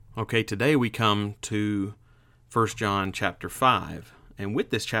Okay, today we come to 1 John chapter 5, and with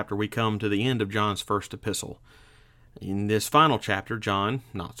this chapter we come to the end of John's first epistle. In this final chapter, John,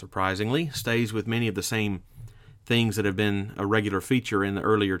 not surprisingly, stays with many of the same things that have been a regular feature in the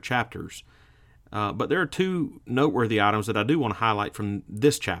earlier chapters. But there are two noteworthy items that I do want to highlight from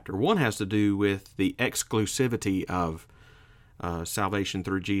this chapter. One has to do with the exclusivity of salvation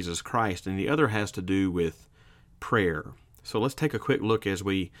through Jesus Christ, and the other has to do with prayer. So let's take a quick look as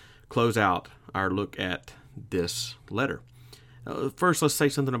we close out our look at this letter. First, let's say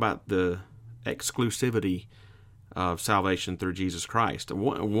something about the exclusivity of salvation through Jesus Christ.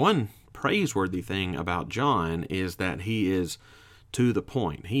 One praiseworthy thing about John is that he is to the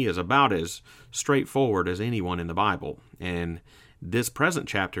point. He is about as straightforward as anyone in the Bible, and this present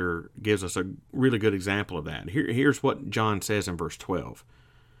chapter gives us a really good example of that. Here's what John says in verse 12.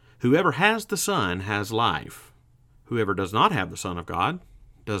 Whoever has the Son has life. Whoever does not have the Son of God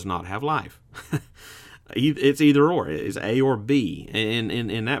does not have life. It's either or. It's A or B. And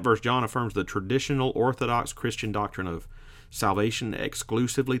in that verse, John affirms the traditional Orthodox Christian doctrine of salvation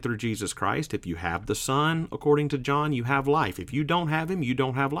exclusively through Jesus Christ. If you have the Son, according to John, you have life. If you don't have Him, you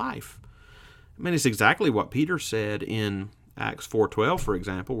don't have life. I mean, it's exactly what Peter said in Acts 4:12, for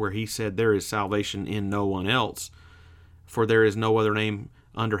example, where he said, there is salvation in no one else, for there is no other name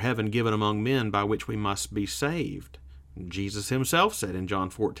under heaven given among men by which we must be saved. Jesus himself said in John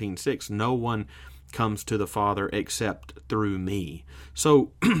 14:6, no one comes to the Father except through me.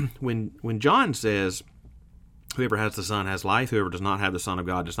 So when John says, whoever has the Son has life, whoever does not have the Son of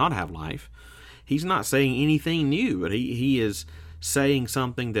God does not have life, he's not saying anything new, but he is saying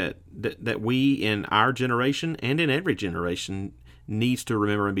something that we in our generation and in every generation needs to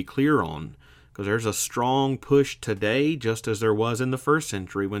remember and be clear on. Because there's a strong push today, just as there was in the first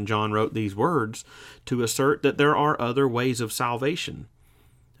century when John wrote these words, to assert that there are other ways of salvation.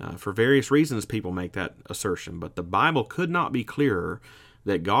 For various reasons, people make that assertion, but the Bible could not be clearer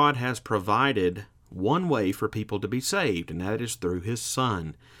that God has provided one way for people to be saved, and that is through His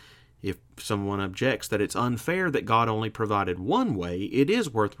Son. If someone objects that it's unfair that God only provided one way, it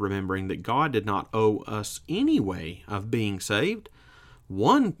is worth remembering that God did not owe us any way of being saved.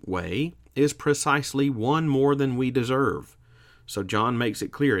 One way is precisely one more than we deserve. So John makes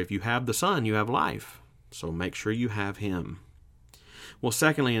it clear, if you have the Son, you have life. So make sure you have Him. Well,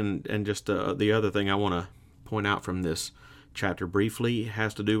 secondly, and just the other thing I want to point out from this chapter briefly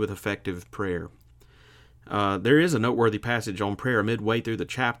has to do with effective prayer. There is a noteworthy passage on prayer midway through the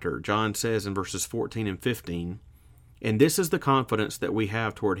chapter. John says in verses 14 and 15, and this is the confidence that we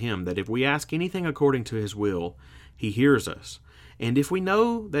have toward Him, that if we ask anything according to His will, He hears us. And if we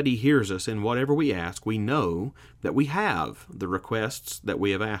know that He hears us in whatever we ask, we know that we have the requests that we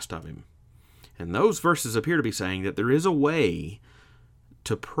have asked of Him. And those verses appear to be saying that there is a way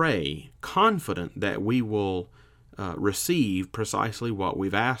to pray confident that we will receive precisely what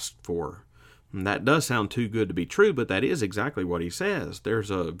we've asked for. And that does sound too good to be true, but that is exactly what he says.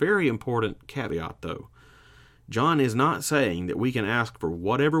 There's a very important caveat, though. John is not saying that we can ask for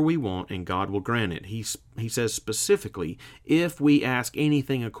whatever we want and God will grant it. He says specifically, if we ask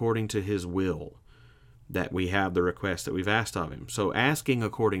anything according to His will, that we have the request that we've asked of Him. So asking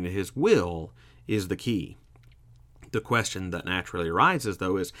according to His will is the key. The question that naturally arises,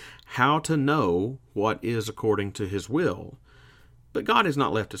 though, is how to know what is according to His will. But God has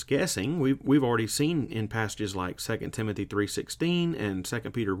not left us guessing. We've already seen in passages like 2 Timothy 3:16 and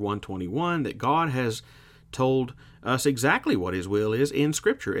 2 Peter 1:21 that God has told us exactly what His will is in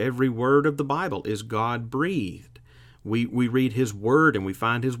Scripture. Every word of the Bible is God-breathed. We read His Word and we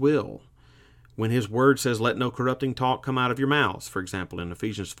find His will. When His Word says, let no corrupting talk come out of your mouths, for example, in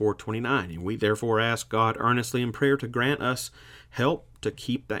Ephesians 4:29, and we therefore ask God earnestly in prayer to grant us help to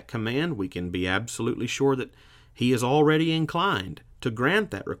keep that command, we can be absolutely sure that He is already inclined to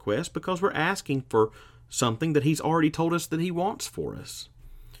grant that request because we're asking for something that He's already told us that He wants for us.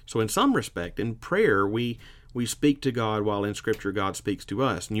 So in some respect, in prayer, we speak to God while in Scripture God speaks to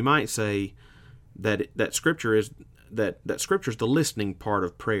us. And you might say that Scripture is that Scripture is the listening part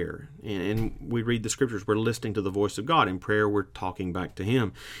of prayer. And we read the Scriptures, we're listening to the voice of God. In prayer, we're talking back to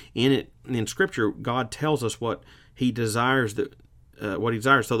Him. In Scripture, God tells us what He desires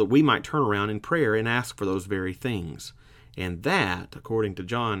so that we might turn around in prayer and ask for those very things. And that, according to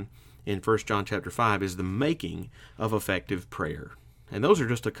John in 1 John chapter 5, is the making of effective prayer. And those are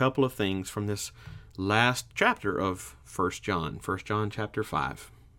just a couple of things from this last chapter of 1 John chapter 5.